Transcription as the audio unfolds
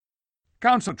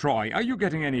Counsel Troy, are you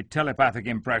getting any telepathic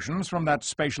impressions from that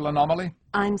spatial anomaly?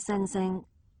 I'm sensing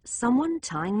someone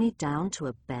tying me down to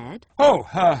a bed. Oh,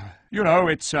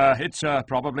 it's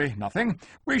probably nothing.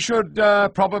 We should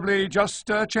probably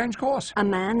just change course. A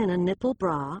man in a nipple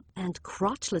bra and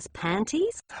crotchless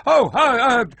panties?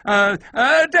 Data,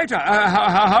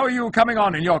 how are you coming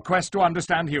on in your quest to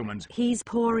understand humans? He's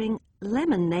pouring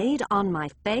lemonade on my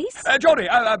face? Geordie,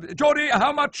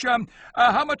 how much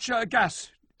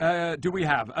gas do we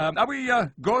have? Are we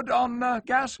good on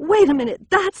gas? Wait a minute,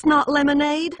 that's not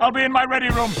lemonade. I'll be in my ready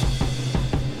room.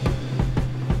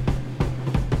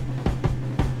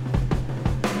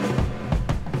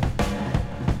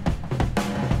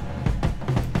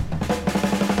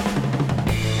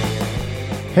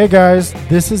 Hey guys,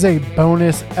 this is a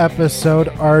bonus episode.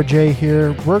 RJ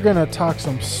here. We're gonna talk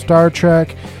some Star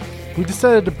Trek. We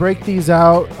decided to break these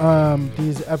out,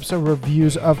 these episode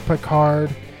reviews of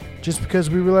Picard, just because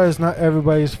we realize not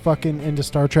everybody's fucking into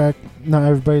Star Trek. Not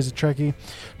everybody's a Trekkie.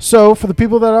 So for the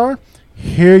people that are,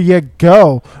 here you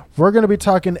go. We're gonna be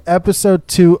talking episode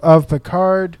 2 of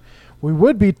Picard. We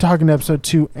would be talking episode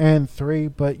 2 and 3,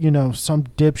 but you know, some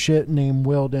dipshit named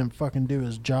Will didn't fucking do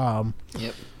his job.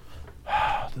 Yep.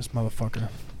 This motherfucker.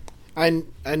 I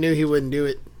knew he wouldn't do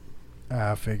it.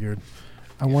 I figured.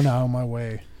 I went out of my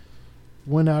way.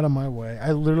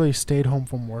 I literally stayed home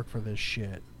from work for this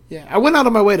shit. Yeah, I went out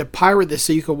of my way to pirate this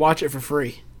so you could watch it for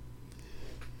free.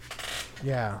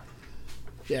 Yeah.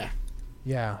 Yeah.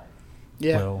 Yeah.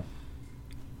 Yeah. Will.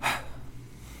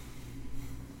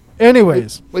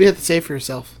 Anyways. What do you have to say for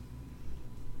yourself?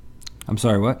 I'm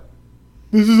sorry, what?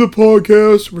 This is a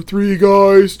podcast where 3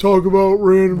 guys talk about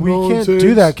random nonsense. We can't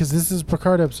do that because this is a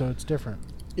Picard episode. It's different.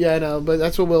 Yeah, I know, but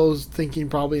that's what Will was thinking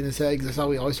probably in his head, because that's how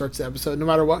he always starts the episode. No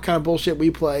matter what kind of bullshit we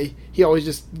play, he always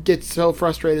just gets so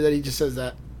frustrated that he just says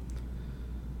that.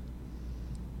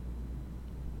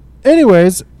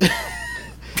 Anyways,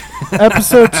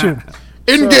 episode 2.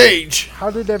 Engage! So, how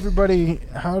did everybody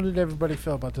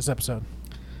feel about this episode?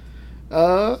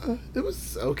 It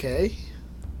was okay.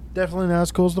 Definitely not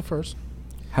as cool as the first.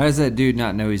 How does that dude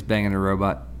not know he's banging a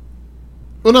robot?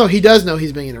 Well, no, he does know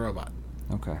he's banging a robot.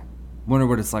 Okay. Wonder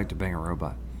what it's like to bang a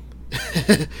robot.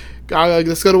 Let's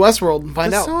go to Westworld and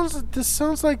find out. That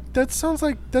sounds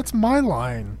like that's my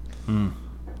line.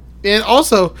 And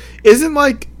also,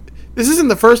 this isn't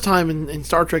the first time in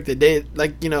Star Trek that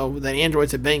that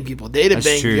androids have banged people. Data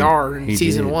banged Yar in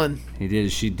season 1. He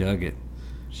did. She dug it.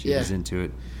 She was into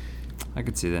it. I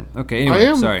could see that. Okay, I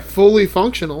anyway, am fully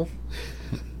functional.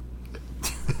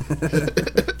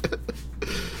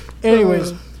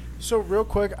 Anyways, so real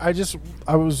quick, when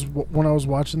I was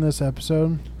watching this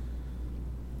episode,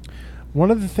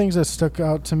 one of the things that stuck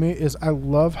out to me is I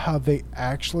love how they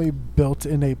actually built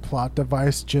in a plot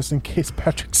device just in case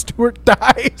Patrick Stewart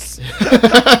dies.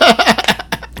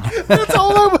 That's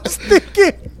all I was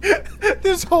thinking.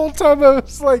 This whole time I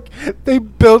was like, they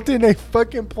built in a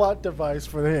fucking plot device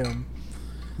for him.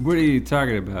 What are you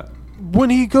talking about? When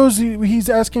he goes, he's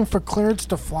asking for clearance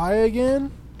to fly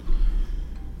again.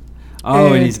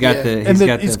 Oh, and he's got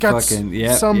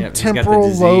some temporal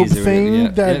lobe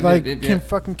thing that can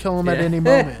fucking kill him at any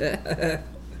moment.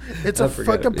 It's a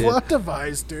fucking plot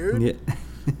device, dude. Yeah.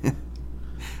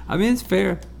 I mean, it's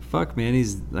fair. Fuck, man,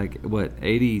 he's like what,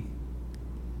 80?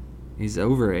 He's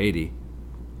over 80.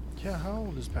 Yeah, how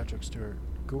old is Patrick Stewart?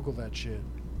 Google that shit.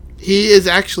 He is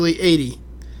actually 80.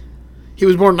 He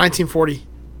was born in 1940.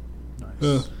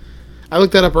 Nice. I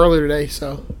looked that up earlier today,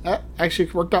 so that actually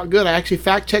worked out good. I actually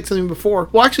fact-checked something before.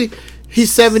 Well, actually,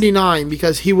 he's 79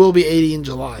 because he will be 80 in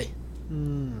July.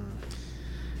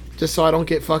 Just so I don't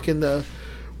get fucking the...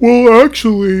 Well,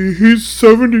 actually, he's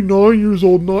 79 years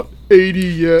old, not 80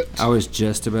 yet. I was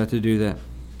just about to do that.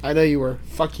 I know you were.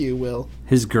 Fuck you, Will.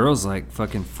 His girl's like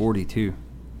fucking 42.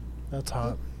 That's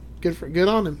hot. Good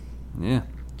on him. Yeah.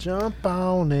 Jump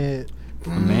on it. A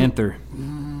Manther.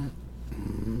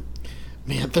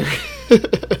 Manther.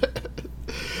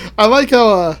 I like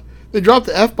how they dropped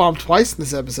the F-bomb twice in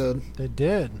this episode. They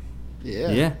did.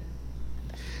 Yeah.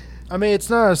 I mean, it's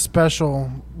not as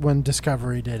special when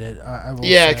Discovery did it. I will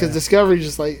say. Because Discovery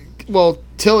just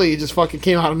Tilly just fucking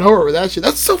came out of nowhere with that shit.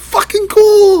 That's so fucking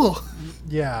cool.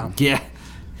 Yeah. Yeah.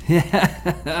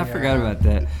 I forgot about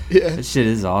that. Yeah. That shit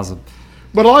is awesome.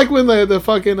 But I like when the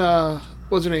fucking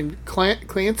what's her name?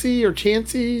 Clancy or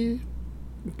Chansey?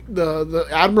 The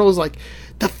Admiral is like,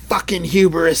 the fucking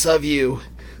hubris of you.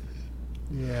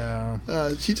 Yeah.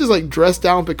 She just dressed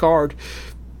down Picard.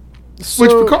 Which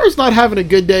Picard's not having a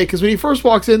good day, because when he first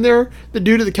walks in there, the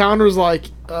dude at the counter is like,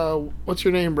 what's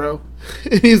your name, bro?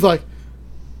 And he's like,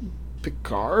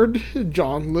 Picard?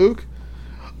 Jean-Luc?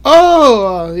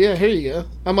 Oh, yeah, here you go.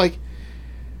 I'm like,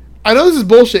 I know this is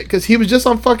bullshit because he was just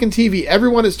on fucking TV.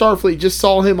 Everyone at Starfleet just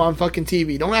saw him on fucking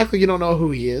TV. Don't act like you don't know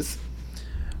who he is.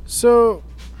 So,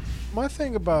 my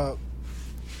thing about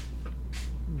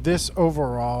this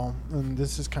overall, and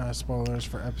this is kind of spoilers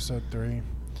for episode 3,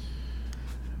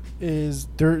 is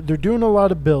they're doing a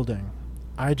lot of building.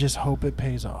 I just hope it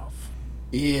pays off.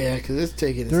 Yeah, because it's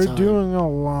taking its They're time. doing a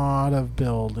lot of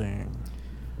building.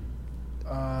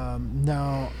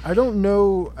 Now, I don't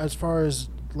know as far as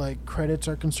like credits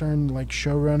are concerned, like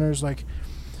showrunners, like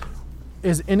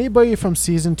is anybody from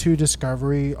season 2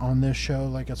 Discovery on this show,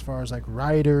 like as far as like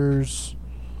writers?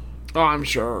 Oh, I'm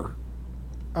sure.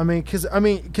 I mean,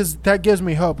 because that gives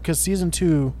me hope, because season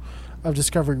 2 of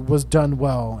Discovery was done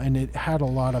well and it had a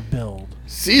lot of build.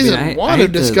 Season 1 hate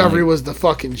of Discovery was the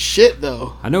fucking shit,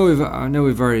 though. I know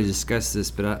we've already discussed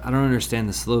this, but I don't understand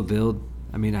the slow build.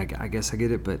 I mean, I guess I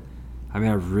get it, but I mean,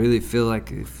 I really feel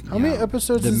like if How many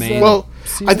episodes is that? Well,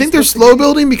 season I think they're supposed to slow be?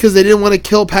 building because they didn't want to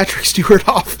kill Patrick Stewart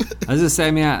off. I was gonna say,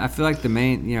 I mean, I feel like the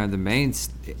main,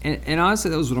 and honestly,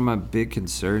 that was one of my big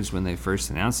concerns when they first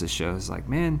announced the show. It's like,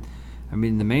 man, I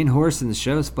mean, the main horse in the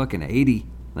show is fucking 80.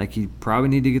 Like, you probably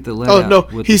need to get the let Oh out no,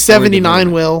 with the he's story 79.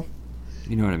 development. Will.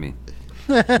 You know what I mean?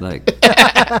 Like,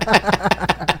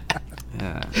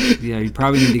 yeah, you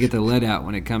probably need to get the let out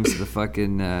when it comes to the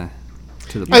fucking to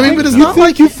the. I mean, but it's You not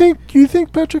think, like you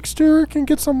think Patrick Stewart can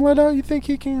get some let out? You think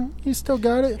he still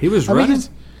got it? he was I mean, running he's-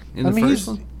 in the first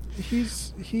one.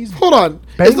 He's Hold on.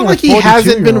 Banging It's not a like he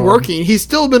hasn't been 42-year-old. working. He's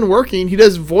still been working. He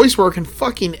does voice work and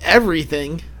fucking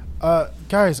everything.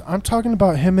 guys, I'm talking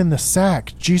about him in the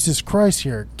sack. Jesus Christ,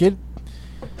 here, get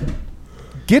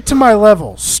to my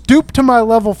level. Stoop to my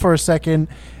level for a second,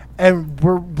 and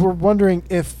we're wondering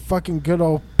if fucking good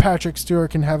old Patrick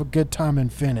Stewart can have a good time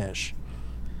and finish.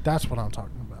 That's what I'm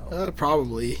talking about.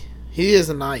 Probably. He is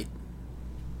a knight.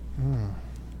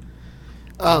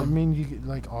 I mean, you could,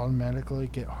 like automatically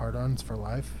get hard-ons for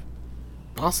life.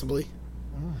 Possibly.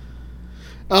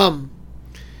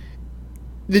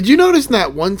 Did you notice in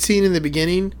that one scene in the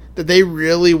beginning that they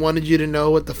really wanted you to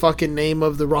know what the fucking name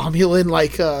of the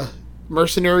Romulan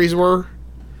mercenaries were?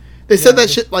 They said that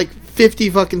shit like 50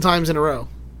 fucking times in a row.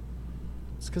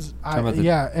 It's because about the-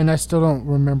 and I still don't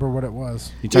remember what it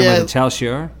was. You talking Yeah. about the Tal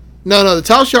Shiar? No, the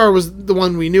Tal Shiar was the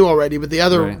one we knew already, but the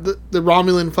other, Right. the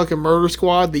Romulan fucking murder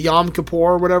squad, the Yom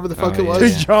Kippur, whatever the fuck Oh, it yeah.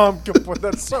 was. Yom Kippur,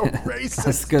 that's so I was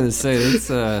racist. gonna say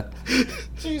that's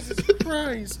Jesus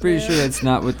Christ, pretty man. sure that's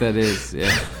not what that is.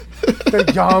 Yeah.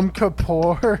 The Yom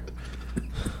Kippur.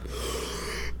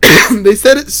 They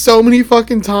said it so many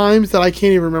fucking times that I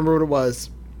can't even remember what it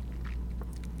was.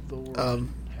 Lord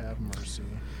have mercy.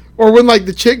 Or when like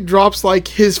the chick drops like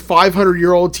his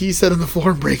 500-year-old tea set on the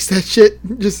floor and breaks that shit.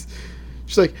 She's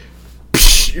like,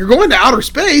 "Psh, you're going to outer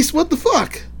space? What the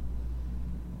fuck?"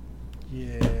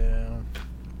 Yeah.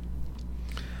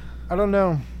 I don't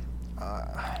know.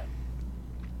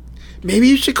 Maybe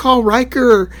you should call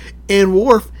Riker and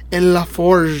Worf and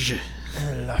LaForge.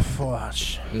 La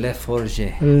Forge. Le Forge.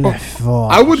 La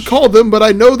Forge. I would call them, but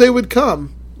I know they would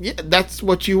come. Yeah, that's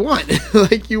what you want.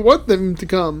 Like, you want them to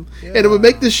come. And it would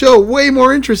make the show way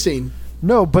more interesting.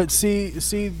 No, but see,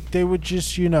 they would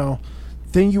just,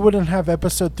 then you wouldn't have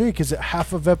episode 3 because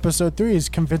half of episode 3 is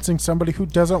convincing somebody who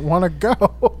doesn't want to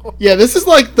go. Yeah, this is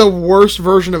like the worst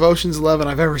version of Ocean's 11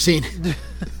 I've ever seen.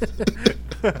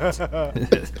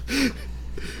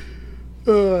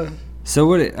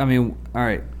 So all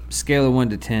right, scale of 1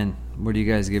 to 10. What are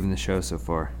you guys giving the show so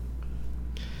far?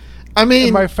 I mean,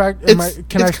 Can I it's factor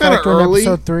in kinda early.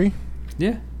 episode 3?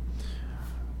 Yeah.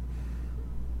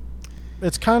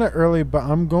 It's kind of early, but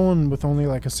I'm going with only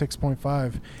like a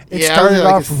 6.5. It Yeah, I started was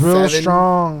like off a real 7.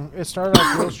 strong. It started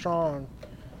off real strong.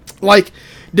 Like,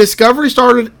 Discovery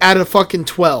started at a fucking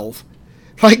 12.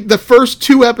 Like, the first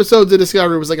 2 episodes of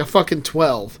Discovery was like a fucking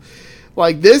 12.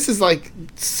 Like, this is like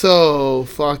so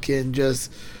fucking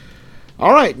just...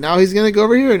 All right, now he's going to go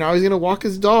over here. Now he's going to walk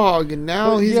his dog. And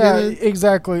now he's going to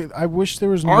exactly. I wish there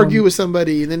was argue more, with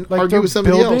somebody and then like argue they're with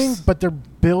somebody building, else. but they're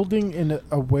building in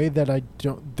a way that I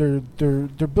don't.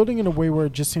 They're building in a way where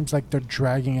it just seems like they're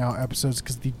dragging out episodes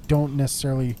because they don't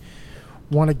necessarily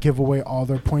want to give away all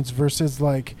their points. Versus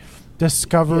like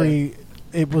Discovery,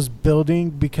 it was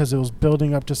building because it was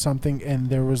building up to something,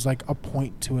 and there was like a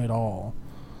point to it all.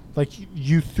 Like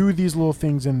you threw these little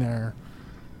things in there.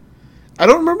 I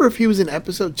don't remember if he was in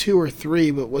episode 2 or 3,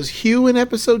 but was Hugh in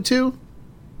episode 2?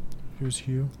 Who's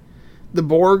Hugh? The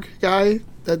Borg guy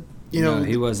that, No,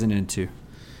 he wasn't into.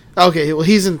 Okay, well,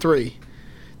 he's in 3.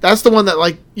 That's the one that,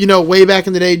 like, way back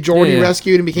in the day, Geordi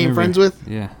rescued and became friends with.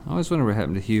 Yeah. I always wonder what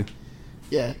happened to Hugh.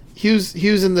 Yeah, he was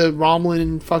in the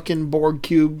Romulan fucking Borg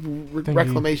cube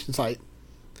reclamation site.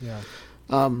 Yeah.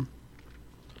 And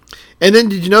then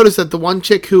did you notice that the one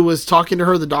chick who was talking to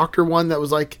her, the doctor one that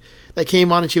was like that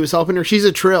came on and she was helping her, she's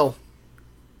a Trill.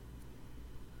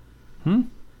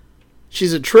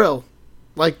 She's a Trill.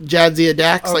 Like Jadzia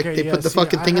Dax, like they put the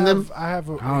fucking thing in them.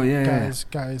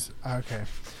 Guys. Okay.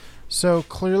 So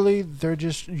clearly they're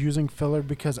just using filler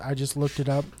because I just looked it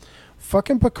up.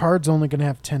 Fucking Picard's only going to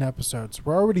have 10 episodes.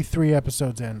 We're already 3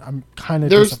 episodes in. I'm kind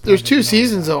of There's 2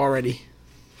 seasons though already.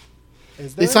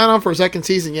 Is there? They signed on for a second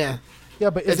season, yeah. Yeah,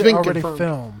 but it's is it already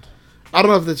filmed? I don't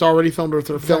know if it's already filmed or if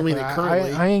they're filming it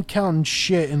currently. I ain't counting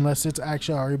shit unless it's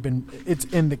actually already it's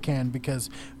in the can because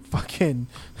fucking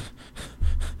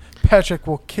Patrick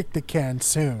will kick the can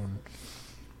soon.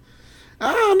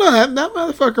 I don't know. That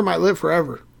motherfucker might live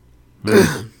forever.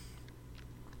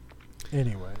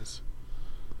 Anyways.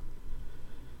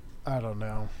 I don't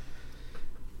know.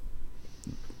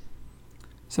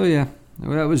 So yeah,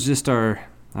 well, that was just our.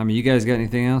 I mean, you guys got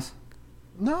anything else?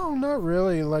 No, not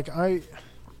really. Like I'm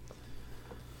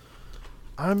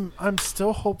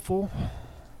still hopeful.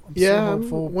 I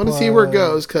want to see where it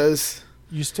goes because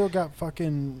you still got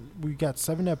we got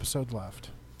 7 episodes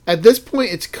left. At this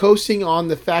point, it's coasting on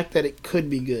the fact that it could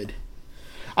be good.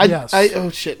 Oh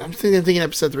shit! I'm thinking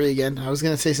episode 3 again. I was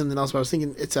gonna say something else, but I was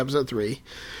thinking it's episode 3.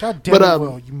 God damn it,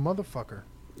 Will, you motherfucker!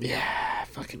 Yeah, I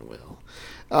fucking will.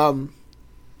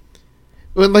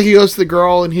 When like he goes to the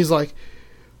girl and he's like,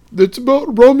 "It's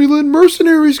about Romulan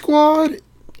mercenary squad."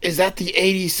 Is that the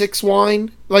 86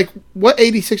 wine? Like what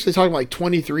 86 are they talking about? Like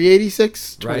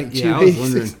 2386? Right? Yeah, I was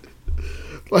wondering.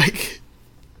 Like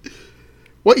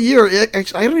what year?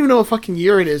 Actually, I don't even know what fucking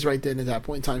year it is right then at that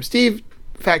point in time. Steve,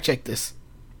 fact check this.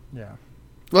 Yeah.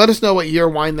 Let us know what year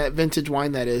wine that vintage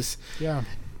wine that is. Yeah.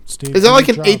 Steve, is that like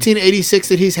an 1886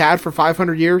 that he's had for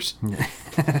 500 years?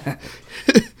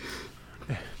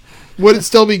 Would it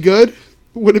still be good?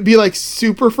 Would it be like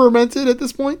super fermented at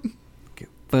this point? Get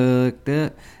fucked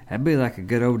up. That'd be like a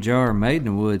good old jar of Made in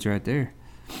the Woods right there.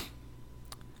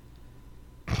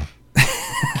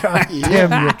 God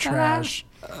damn, you're trash.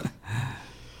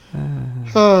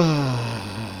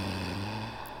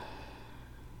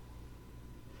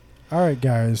 All right,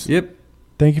 guys. Yep.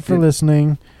 Thank you for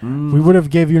listening. We would have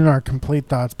gave you our complete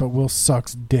thoughts, but Will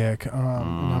sucks dick. And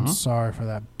I'm sorry for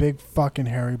that. Big fucking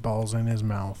hairy balls in his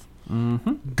mouth.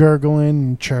 Gurgling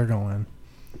and churgling.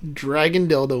 Dragon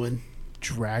dildoing.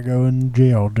 Drago and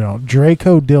dildo.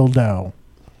 Draco dildo.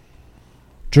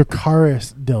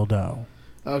 Dracaris dildo.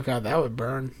 Oh, God, that would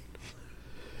burn.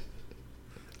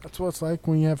 That's what it's like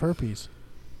when you have herpes.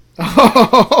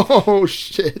 Oh,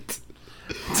 shit.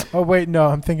 Oh, wait, no,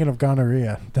 I'm thinking of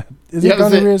gonorrhea. Is it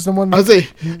gonorrhea is the one? I was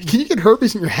like, can you get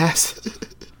herpes in your ass?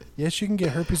 Yes, you can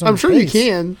get herpes on your I'm sure face. you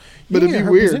can, but it'd be herpes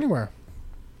weird. Anywhere.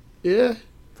 Yeah.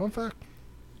 Fun fact.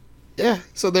 Yeah,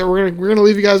 so there we're gonna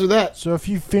leave you guys with that. So if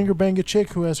you finger bang a chick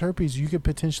who has herpes, you could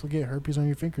potentially get herpes on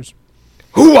your fingers.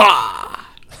 Hooah!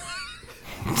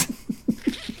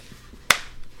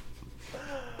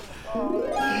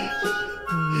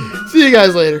 See you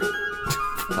guys later.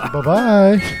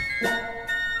 Bye-bye.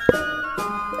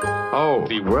 Oh,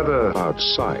 the weather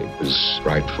outside is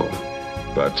frightful,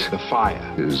 but the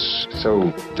fire is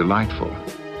so delightful.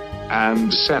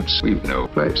 And since we've no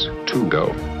place to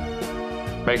go,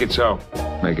 make it so.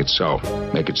 Make it so.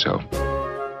 Make it so.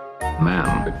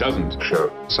 Man, it doesn't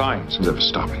show signs of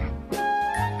stopping.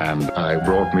 And I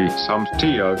brought me some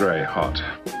tea Earl Grey hot.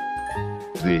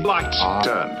 The lights are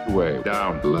turned way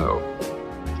down low.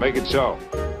 Make it so.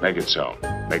 Make it so.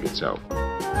 Make it so.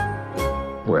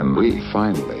 When we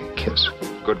finally kiss.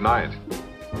 Good night.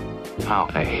 How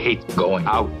I hate going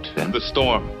out in the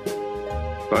storm.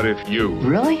 But if you...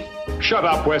 Really? Shut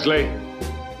up, Wesley.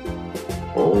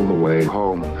 All the way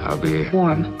home, I'll be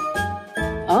warm.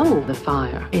 Oh, the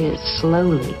fire is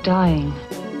slowly dying.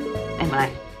 And my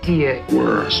dear...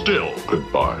 We're still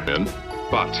goodbye, then.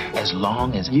 But as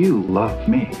long as you love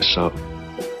me so,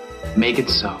 make it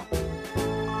so.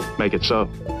 make it so.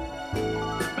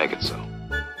 Make it so.